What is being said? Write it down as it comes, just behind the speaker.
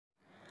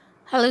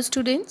Hello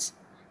students.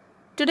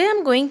 Today I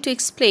am going to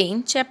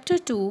explain chapter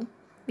 2,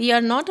 We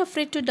Are Not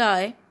Afraid to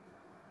Die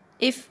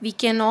If We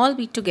Can All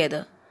Be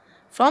Together,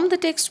 from the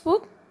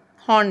textbook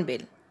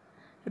Hornbill,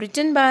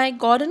 written by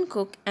Gordon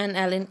Cook and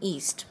Alan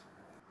East.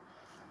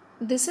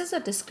 This is a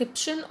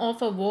description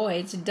of a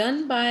voyage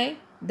done by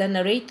the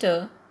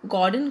narrator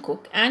Gordon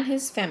Cook and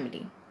his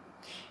family.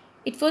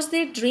 It was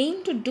their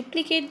dream to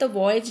duplicate the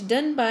voyage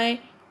done by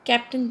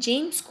Captain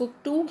James Cook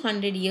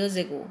 200 years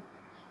ago.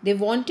 They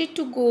wanted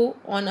to go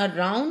on a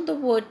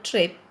round-the-world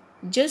trip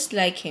just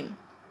like him,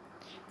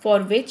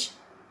 for which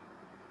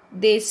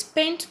they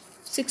spent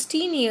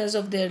 16 years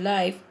of their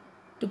life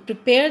to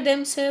prepare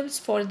themselves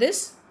for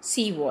this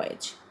sea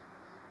voyage.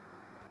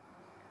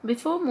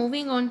 Before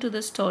moving on to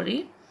the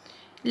story,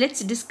 let's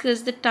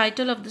discuss the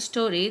title of the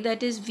story,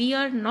 that is, We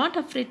Are Not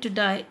Afraid to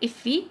Die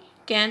If We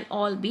Can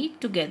All Be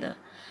Together.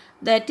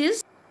 That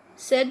is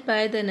said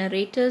by the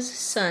narrator's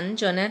son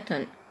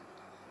Jonathan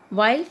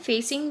while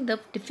facing the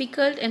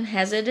difficult and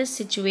hazardous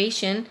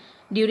situation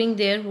during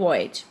their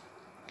voyage.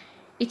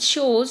 It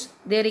shows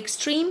their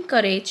extreme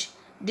courage,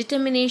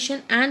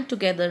 determination and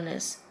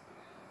togetherness.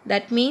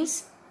 That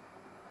means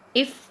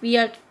if we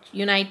are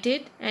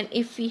united and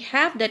if we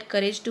have that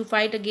courage to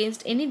fight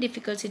against any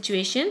difficult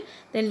situation,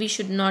 then we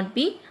should not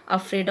be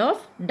afraid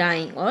of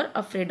dying or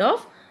afraid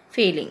of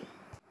failing.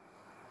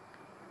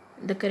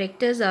 The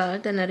characters are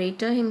the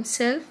narrator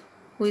himself,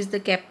 who is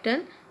the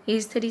captain. He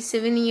is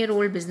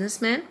 37-year-old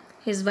businessman,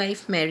 his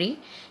wife Mary,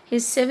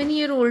 his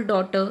 7-year-old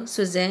daughter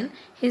Suzanne,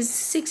 his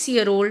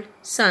 6-year-old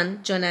son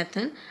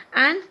Jonathan,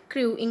 and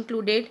crew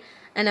included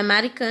an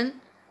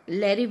American,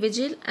 Larry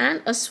Vigil,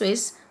 and a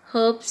Swiss,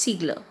 Herb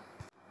Siegler.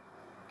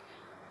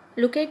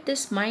 Look at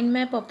this mind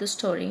map of the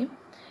story,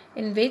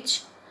 in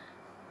which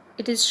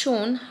it is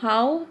shown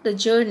how the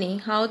journey,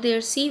 how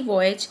their sea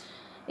voyage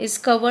is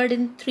covered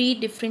in 3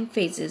 different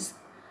phases.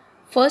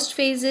 First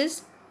phase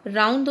is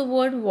round the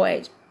world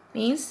voyage,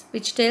 means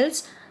which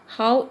tells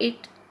how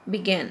it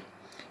began.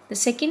 The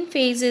second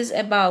phase is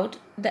about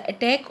the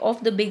attack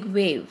of the big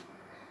wave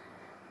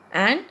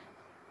and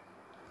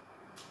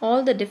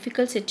all the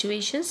difficult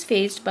situations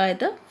faced by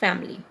the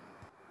family.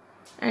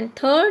 And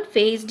third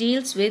phase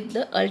deals with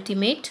the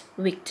ultimate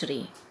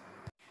victory.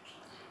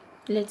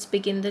 Let's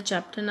begin the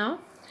chapter now.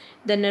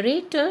 The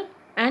narrator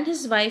and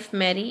his wife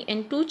Mary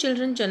and 2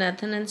 children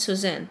Jonathan and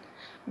Suzanne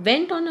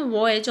went on a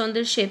voyage on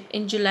their ship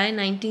in July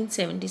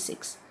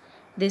 1976.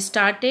 They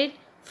started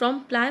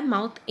from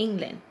Plymouth,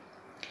 England.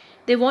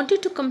 They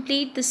wanted to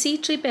complete the sea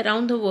trip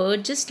around the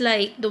world just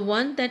like the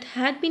one that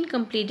had been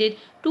completed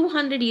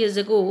 200 years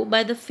ago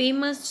by the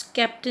famous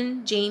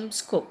Captain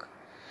James Cook.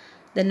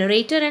 The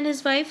narrator and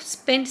his wife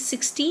spent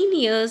 16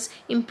 years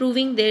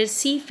improving their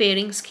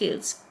seafaring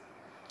skills.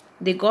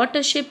 They got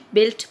a ship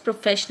built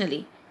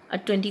professionally, a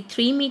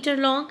 23-meter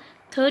long,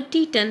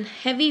 30-ton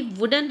heavy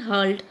wooden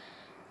hull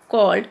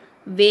called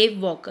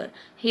Wave Walker.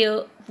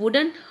 Here,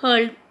 wooden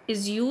hull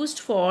is used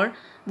for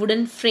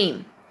wooden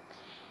frame.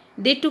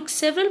 They took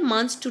several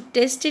months to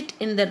test it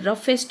in the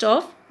roughest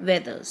of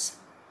weathers.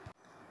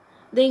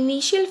 The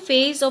initial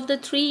phase of the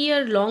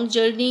 3-year-long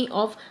journey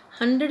of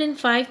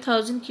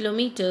 105,000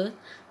 kilometers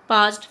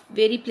passed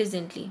very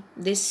pleasantly.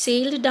 They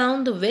sailed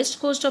down the west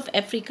coast of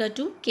Africa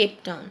to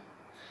Cape Town.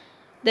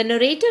 The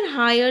narrator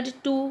hired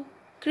 2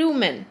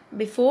 crewmen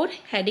before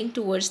heading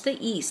towards the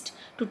east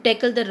to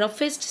tackle the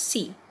roughest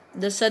sea,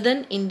 the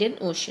southern Indian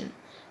Ocean.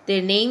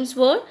 Their names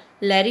were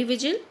Larry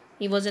Vigil,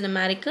 he was an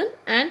American,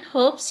 and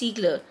Herb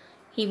Siegler,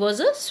 he was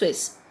a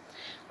Swiss.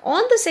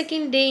 On the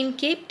second day in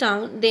Cape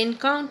Town, they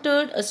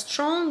encountered a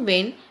strong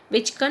wind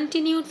which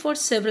continued for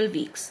several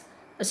weeks.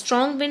 A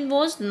strong wind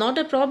was not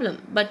a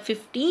problem, but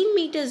 15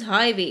 meters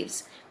high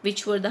waves,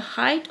 which were the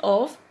height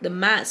of the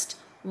mast,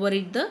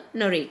 worried the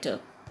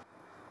narrator.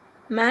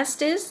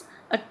 Mast is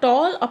a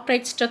tall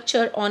upright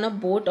structure on a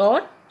boat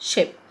or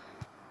ship.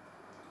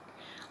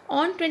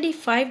 On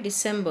 25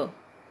 December,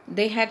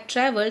 they had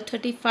travelled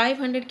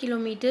 3,500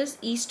 kilometers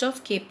east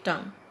of Cape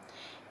Town.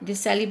 They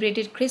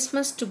celebrated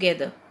Christmas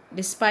together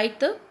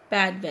despite the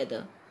bad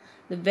weather.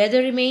 The weather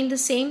remained the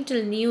same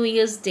till New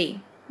Year's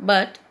Day,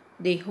 but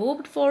they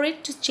hoped for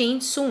it to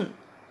change soon.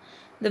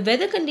 The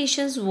weather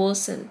conditions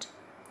worsened.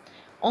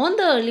 On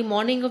the early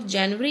morning of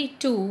January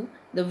 2,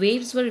 the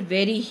waves were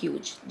very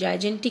huge,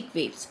 gigantic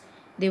waves.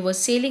 They were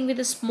sailing with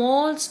a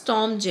small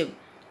storm jib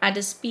at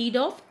a speed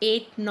of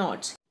 8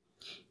 knots.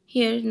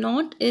 Here,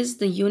 knot is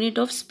the unit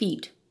of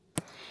speed.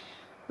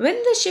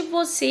 When the ship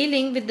was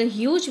sailing with the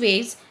huge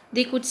waves,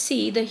 they could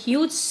see the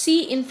huge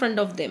sea in front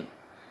of them.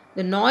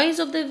 The noise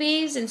of the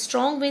waves and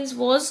strong winds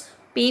was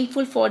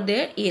painful for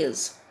their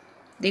ears.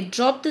 They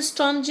dropped the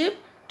storm jib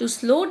to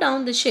slow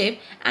down the ship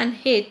and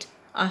hit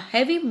a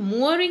heavy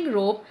mooring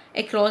rope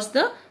across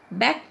the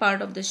back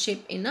part of the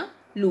ship in a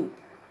loop.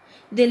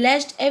 They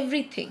lashed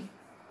everything.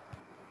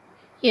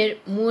 Here,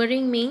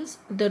 mooring means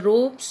the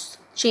ropes,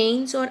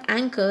 chains or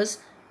anchors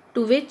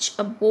to which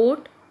a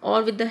boat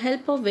or with the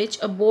help of which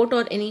a boat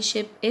or any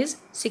ship is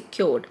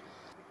secured.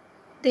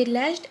 They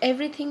lashed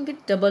everything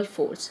with double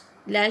force.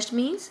 Lashed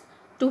means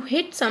to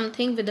hit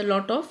something with a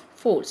lot of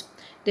force.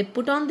 They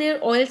put on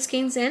their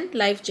oilskins and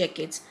life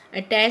jackets,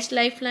 attached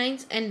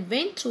lifelines, and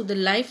went through the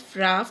life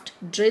raft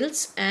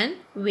drills and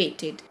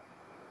waited.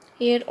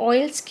 Here,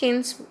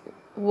 oilskins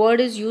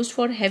word is used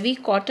for heavy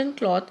cotton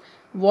cloth,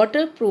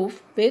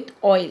 waterproof with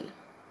oil.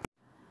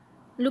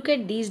 Look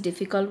at these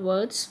difficult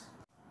words.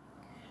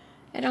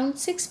 Around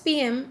 6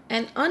 p.m.,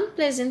 an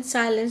unpleasant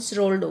silence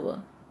rolled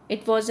over.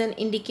 It was an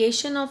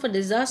indication of a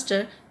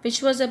disaster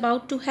which was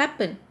about to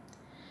happen.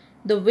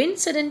 The wind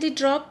suddenly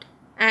dropped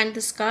and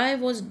the sky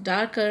was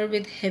darker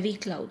with heavy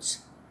clouds.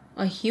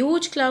 A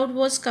huge cloud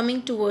was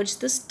coming towards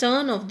the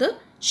stern of the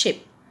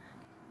ship.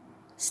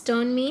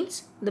 Stern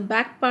means the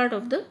back part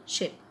of the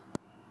ship.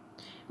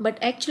 But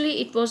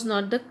actually it was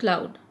not the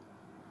cloud.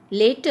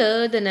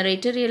 Later, the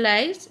narrator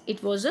realized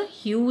it was a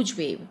huge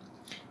wave.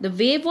 The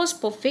wave was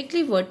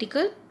perfectly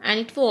vertical and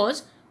it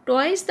was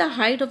twice the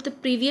height of the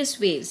previous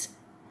waves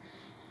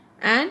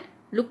and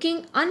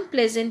looking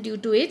unpleasant due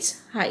to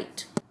its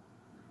height.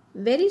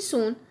 Very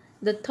soon,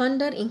 the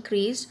thunder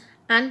increased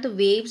and the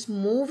waves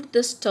moved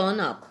the stern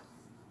up.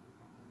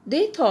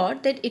 They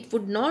thought that it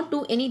would not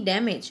do any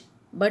damage,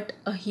 but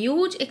a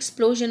huge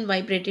explosion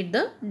vibrated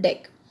the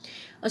deck.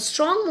 A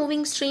strong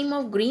moving stream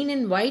of green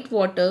and white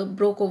water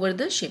broke over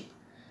the ship.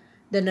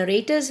 The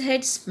narrator's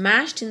head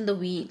smashed in the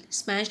wheel.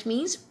 Smashed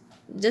means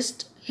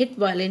just hit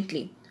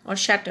violently or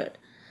shattered.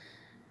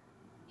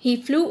 He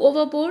flew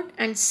overboard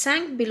and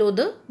sank below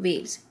the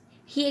waves.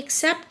 He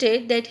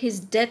accepted that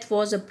his death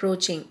was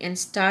approaching and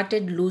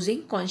started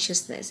losing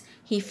consciousness.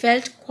 He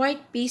felt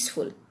quite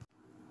peaceful.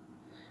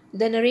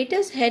 The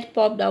narrator's head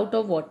popped out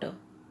of water.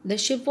 The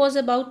ship was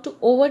about to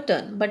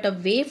overturn, but a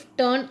wave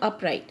turned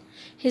upright.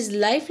 His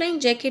lifeline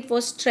jacket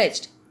was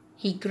stretched.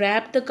 He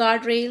grabbed the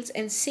guardrails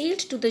and sailed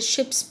to the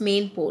ship's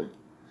main pole.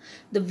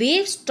 The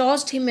waves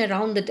tossed him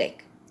around the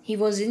deck. He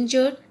was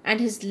injured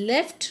and his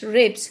left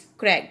ribs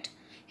cracked.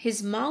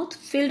 His mouth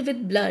filled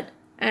with blood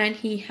and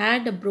he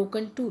had a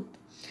broken tooth.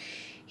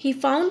 He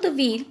found the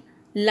wheel,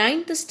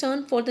 lined the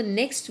stern for the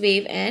next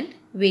wave and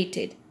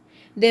waited.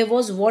 There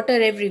was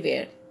water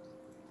everywhere.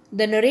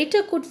 The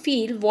narrator could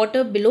feel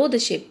water below the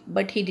ship,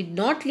 but he did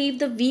not leave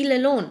the wheel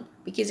alone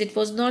because it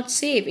was not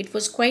safe. It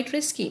was quite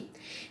risky.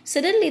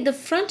 Suddenly, the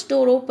front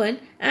door opened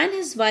and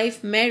his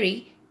wife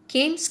Mary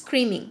came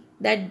screaming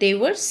that they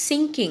were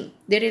sinking.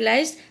 They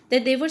realized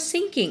that they were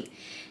sinking.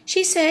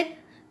 She said,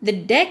 "The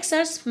decks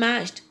are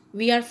smashed.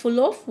 We are full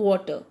of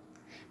water."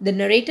 The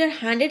narrator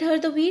handed her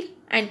the wheel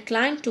and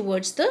climbed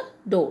towards the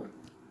door.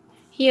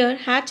 Here,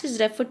 hatch is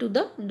referred to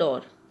the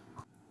door.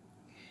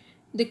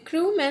 The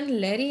crewmen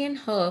Larry and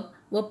Herb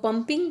were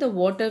pumping the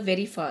water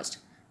very fast.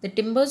 The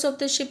timbers of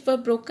the ship were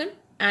broken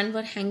and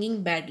were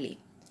hanging badly.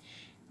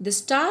 The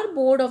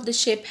starboard of the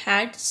ship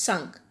had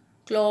sunk.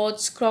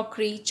 Clothes,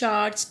 crockery,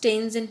 charts,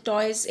 tins and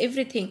toys,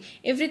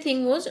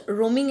 everything was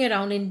roaming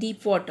around in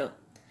deep water.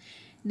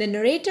 The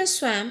narrator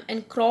swam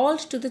and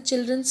crawled to the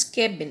children's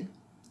cabin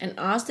and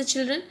asked the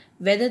children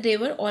whether they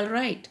were all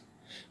right.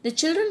 The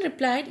children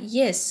replied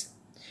yes.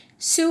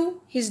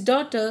 Sue, his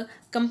daughter,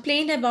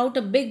 complained about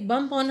a big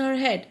bump on her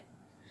head.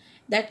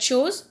 That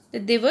shows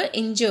that they were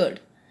injured.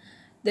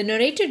 The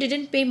narrator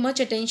didn't pay much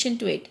attention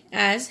to it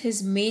as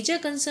his major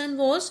concern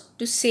was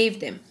to save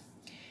them.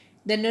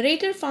 The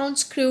narrator found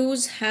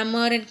screws,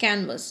 hammer and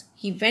canvas.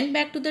 He went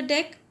back to the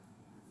deck.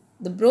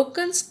 The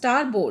broken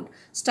starboard.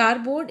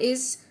 Starboard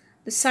is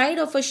the side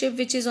of a ship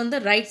which is on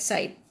the right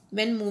side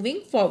when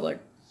moving forward.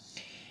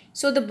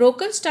 So the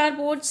broken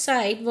starboard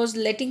side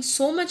was letting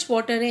so much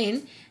water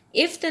in.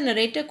 If the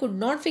narrator could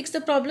not fix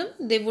the problem,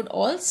 they would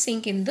all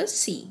sink in the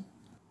sea.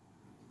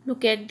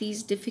 Look at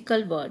these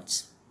difficult words.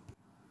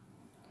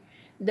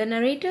 The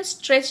narrator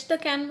stretched the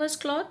canvas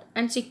cloth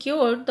and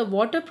secured the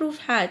waterproof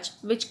hatch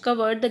which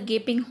covered the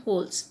gaping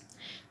holes.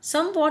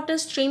 Some water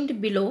streamed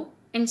below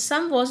and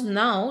some was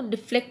now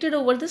deflected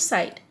over the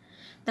side.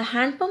 The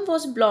hand pump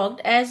was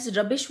blocked as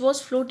rubbish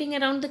was floating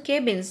around the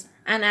cabins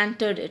and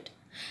entered it,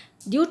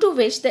 due to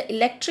which the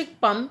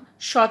electric pump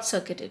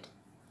short-circuited.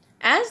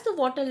 As the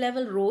water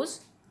level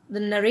rose, the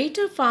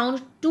narrator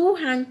found 2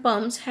 hand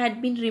pumps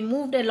had been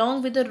removed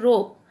along with a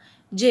rope,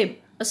 jib,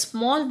 a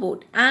small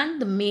boat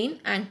and the main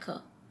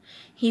anchor.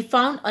 He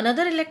found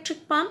another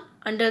electric pump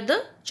under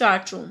the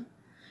chart room.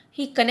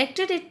 He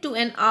connected it to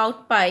an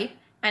out pipe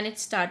and it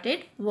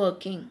started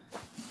working.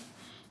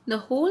 The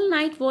whole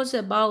night was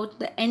about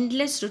the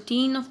endless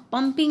routine of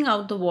pumping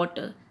out the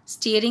water,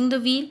 steering the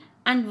wheel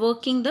and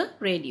working the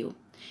radio.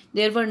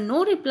 There were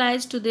no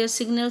replies to their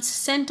signals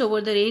sent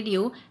over the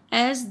radio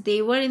as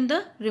they were in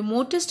the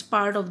remotest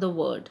part of the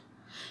world.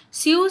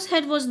 Sue's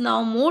head was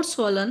now more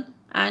swollen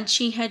and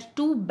she had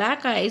 2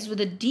 back eyes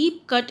with a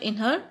deep cut in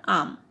her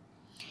arm.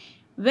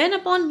 When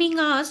upon being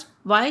asked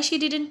why she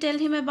didn't tell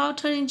him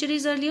about her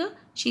injuries earlier,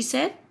 she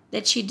said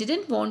that she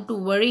didn't want to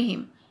worry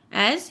him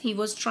as he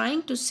was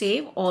trying to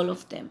save all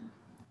of them.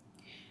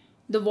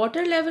 The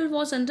water level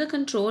was under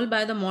control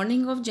by the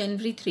morning of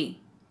January 3.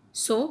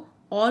 So,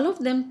 all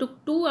of them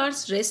took 2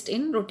 hours rest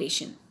in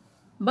rotation.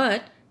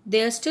 But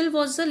there still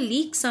was a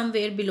leak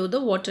somewhere below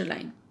the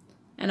waterline.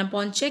 and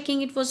upon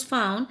checking it was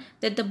found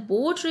that the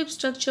boat rib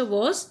structure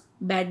was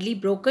badly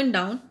broken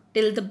down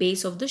till the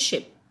base of the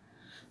ship.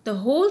 The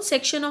whole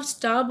section of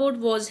starboard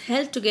was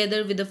held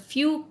together with a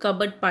few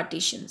cupboard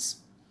partitions.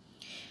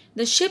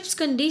 The ship's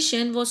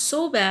condition was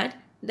so bad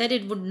that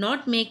it would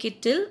not make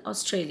it till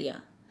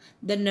Australia.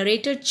 The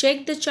narrator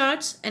checked the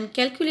charts and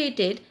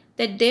calculated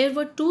that there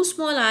were two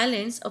small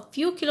islands a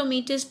few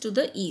kilometers to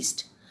the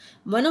east.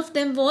 One of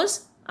them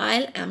was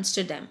Isle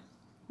Amsterdam,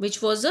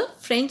 which was a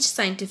French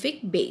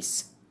scientific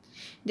base.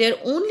 Their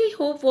only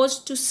hope was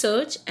to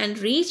search and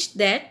reach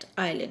that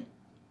island,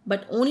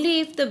 but only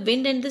if the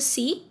wind and the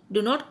sea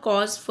do not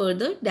cause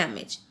further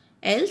damage,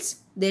 else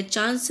their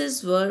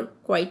chances were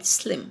quite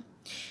slim.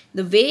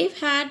 The wave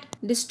had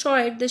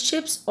destroyed the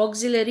ship's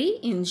auxiliary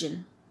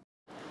engine.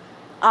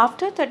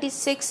 After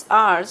 36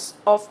 hours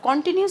of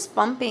continuous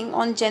pumping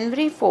on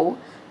January 4,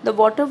 the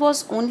water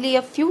was only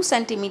a few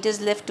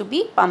centimeters left to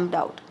be pumped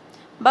out.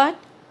 But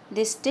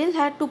they still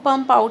had to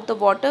pump out the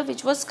water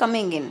which was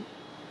coming in.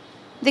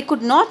 They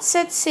could not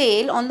set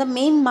sail on the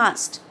main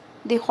mast.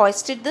 They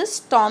hoisted the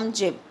storm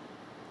jib,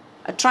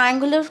 a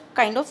triangular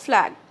kind of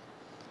flag,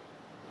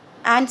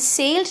 and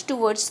sailed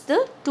towards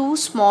the two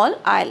small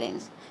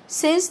islands.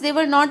 Since they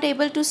were not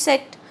able to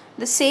set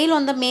the sail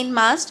on the main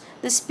mast,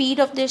 the speed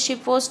of their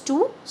ship was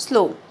too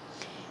slow.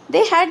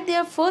 They had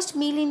their first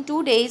meal in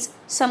 2 days,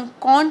 some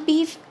corned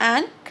beef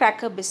and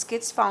cracker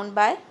biscuits found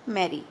by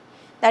Mary.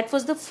 That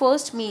was the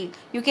first meal.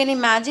 You can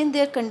imagine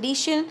their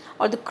condition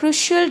or the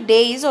crucial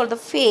days or the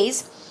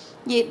phase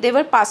they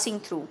were passing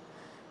through.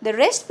 The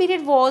rest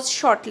period was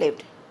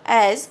short-lived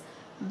as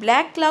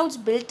black clouds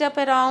built up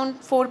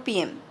around 4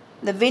 p.m.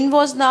 The wind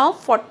was now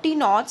 40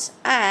 knots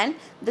and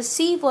the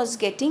sea was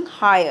getting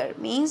higher,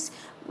 means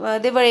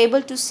they were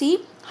able to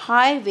see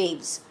high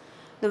waves.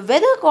 The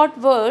weather got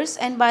worse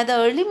and by the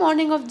early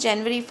morning of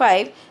January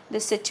 5, the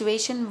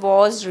situation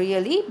was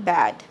really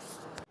bad.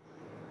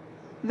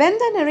 When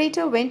the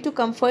narrator went to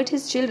comfort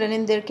his children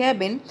in their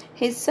cabin,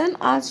 his son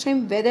asked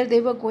him whether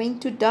they were going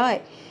to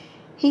die.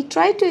 He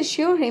tried to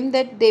assure him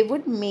that they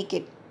would make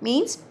it,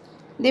 means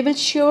they would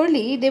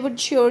surely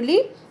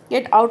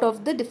get out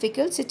of the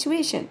difficult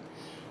situation.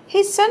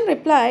 His son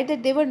replied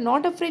that they were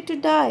not afraid to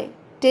die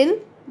till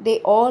they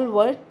all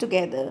were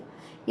together.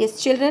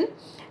 Yes, children,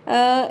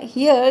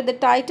 here the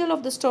title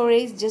of the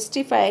story is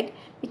justified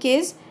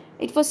because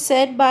it was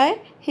said by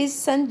his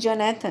son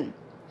Jonathan.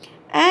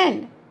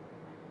 And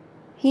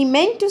he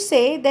meant to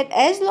say that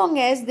as long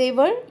as they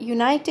were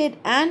united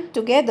and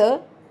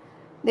together,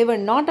 they were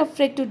not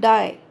afraid to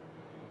die.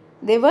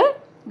 They were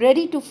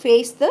ready to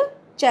face the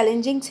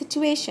challenging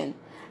situation.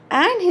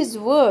 And his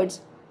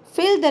words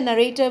filled the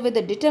narrator with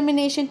the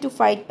determination to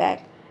fight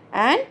back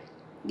and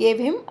gave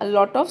him a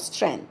lot of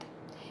strength.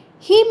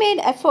 He made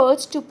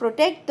efforts to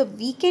protect the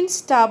weakened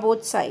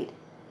starboard side.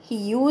 He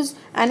used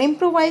an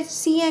improvised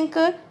sea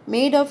anchor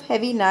made of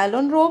heavy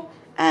nylon rope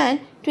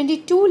and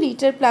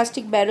 22-liter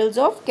plastic barrels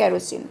of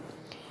kerosene.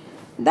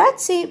 That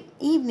same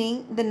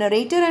evening, the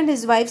narrator and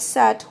his wife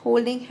sat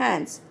holding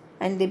hands,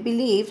 and they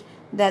believed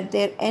that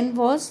their end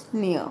was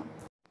near.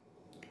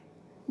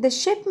 The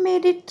ship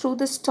made it through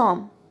the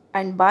storm,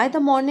 and by the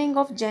morning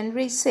of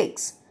January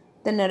 6,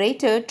 the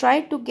narrator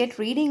tried to get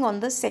reading on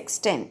the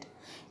sextant.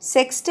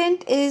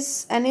 Sextant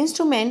is an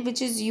instrument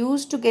which is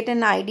used to get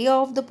an idea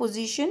of the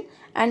position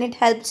and it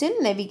helps in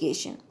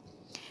navigation.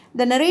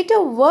 The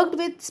narrator worked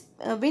with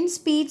wind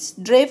speeds,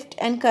 drift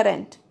and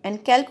current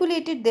and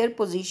calculated their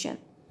position.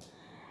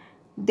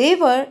 They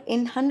were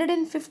in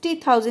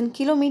 150,000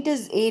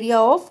 kilometers area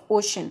of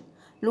ocean,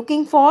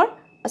 looking for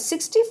a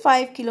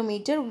 65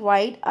 kilometer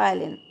wide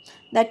island.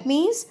 That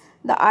means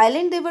the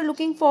island they were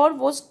looking for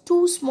was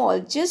too small,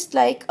 just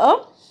like a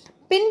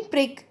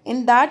pinprick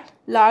in that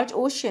large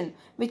ocean,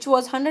 which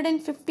was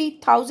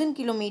 150,000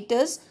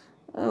 kilometers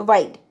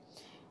wide.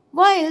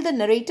 While the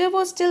narrator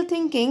was still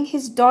thinking,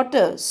 his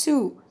daughter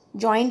Sue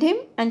joined him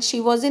and she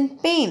was in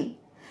pain.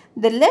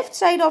 The left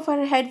side of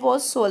her head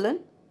was swollen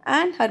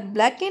and her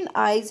blackened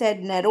eyes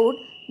had narrowed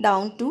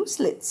down to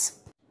slits.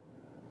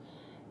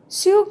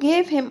 Sue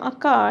gave him a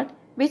card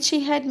which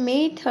she had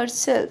made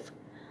herself.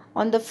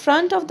 On the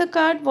front of the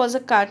card was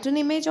a cartoon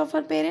image of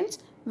her parents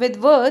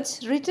with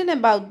words written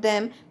about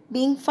them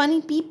being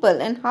funny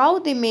people and how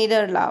they made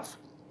her laugh.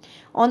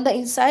 On the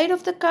inside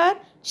of the card,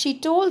 she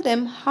told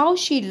them how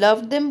she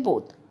loved them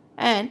both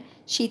and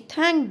she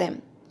thanked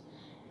them.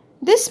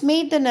 This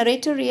made the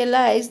narrator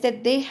realize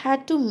that they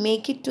had to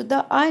make it to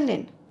the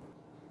island.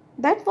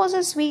 That was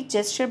a sweet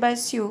gesture by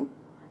Sue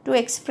to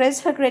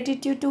express her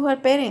gratitude to her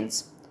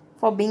parents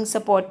for being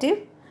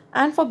supportive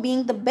and for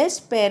being the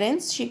best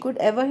parents she could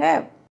ever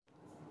have.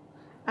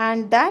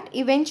 And that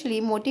eventually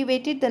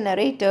motivated the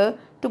narrator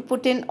to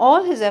put in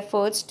all his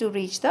efforts to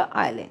reach the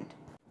island.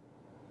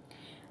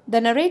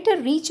 The narrator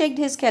rechecked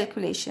his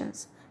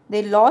calculations.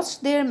 They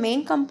lost their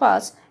main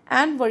compass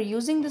and were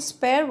using the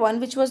spare one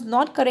which was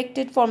not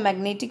corrected for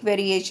magnetic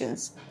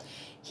variations.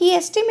 He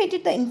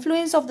estimated the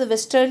influence of the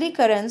westerly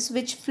currents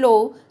which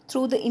flow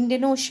through the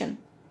Indian Ocean.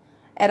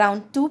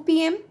 Around 2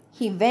 p.m.,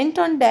 he went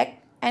on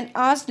deck and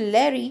asked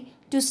Larry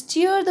to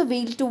steer the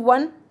wheel to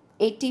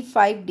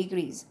 185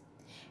 degrees.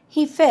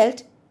 He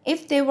felt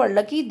if they were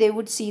lucky they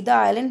would see the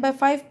island by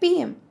 5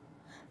 p.m.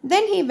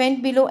 Then he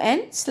went below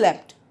and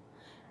slept.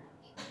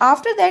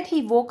 After that,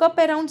 he woke up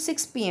around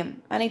 6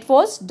 p.m. and it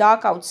was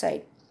dark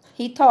outside.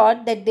 He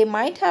thought that they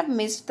might have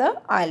missed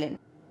the island.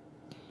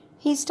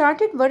 He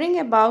started worrying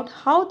about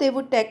how they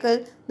would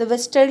tackle the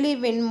westerly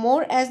wind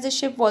more as the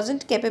ship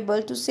wasn't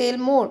capable to sail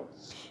more.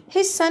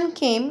 His son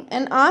came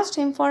and asked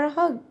him for a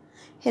hug.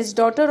 His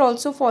daughter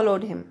also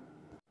followed him.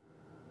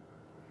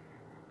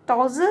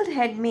 Tousled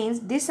head means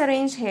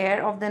disarranged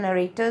hair of the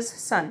narrator's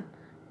son.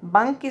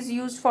 Bunk is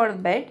used for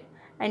bed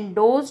and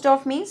dozed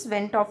off means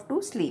went off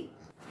to sleep.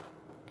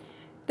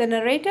 The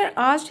narrator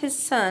asked his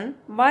son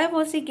why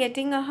was he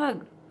getting a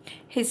hug.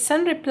 His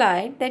son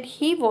replied that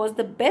he was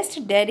the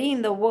best daddy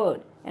in the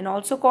world and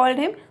also called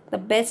him the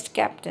best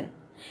captain.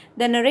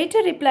 The narrator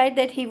replied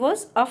that he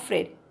was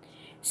afraid.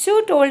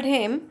 Sue told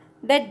him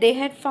that they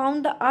had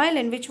found the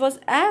island which was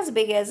as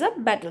big as a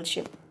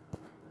battleship.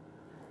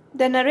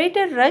 The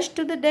narrator rushed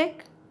to the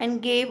deck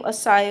and gave a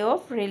sigh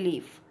of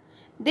relief.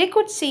 They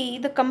could see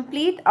the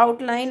complete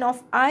outline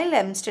of Isle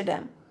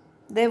Amsterdam.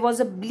 There was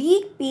a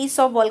bleak piece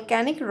of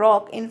volcanic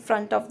rock in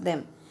front of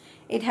them.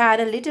 It had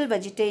a little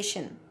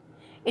vegetation.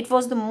 It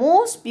was the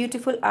most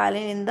beautiful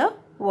island in the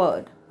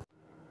world.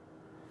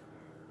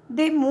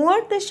 They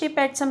moored the ship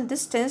at some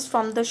distance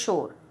from the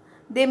shore.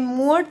 They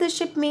moored the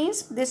ship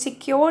means they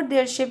secured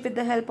their ship with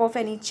the help of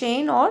any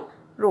chain or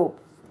rope.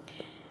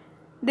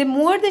 They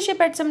moored the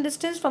ship at some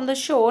distance from the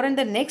shore, and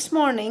the next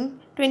morning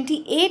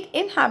 28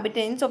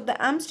 inhabitants of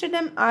the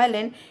Amsterdam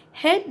island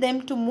helped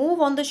them to move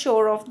on the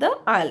shore of the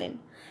island.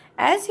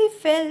 As he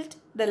felt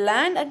the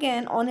land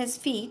again on his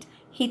feet,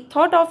 he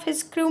thought of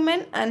his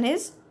crewmen and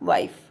his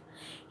wife.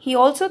 He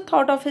also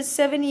thought of his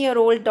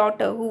 7-year-old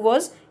daughter who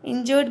was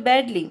injured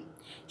badly.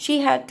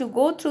 She had to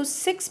go through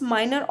 6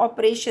 minor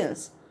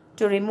operations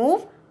to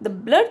remove the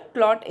blood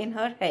clot in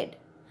her head.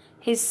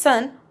 His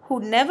son who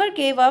never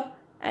gave up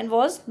and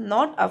was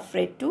not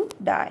afraid to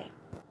die.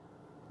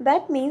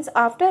 That means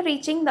after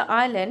reaching the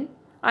island,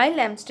 Isle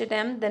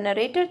Amsterdam, the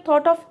narrator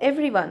thought of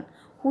everyone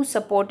who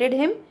supported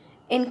him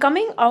in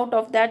coming out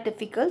of that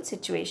difficult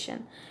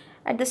situation.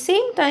 At the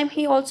same time,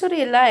 he also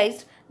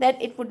realized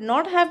that it would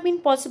not have been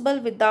possible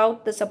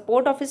without the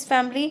support of his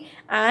family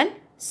and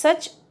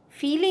such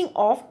feeling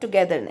of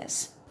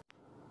togetherness.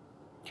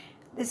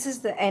 This is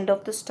the end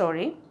of the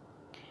story.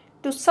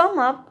 To sum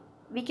up,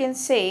 we can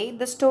say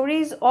the story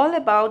is all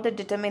about the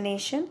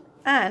determination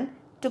and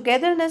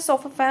togetherness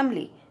of a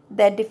family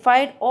that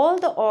defied all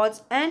the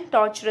odds and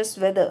torturous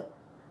weather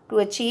to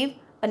achieve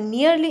a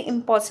nearly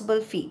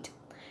impossible feat.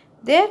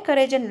 Their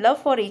courage and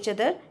love for each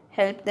other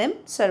helped them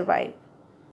survive.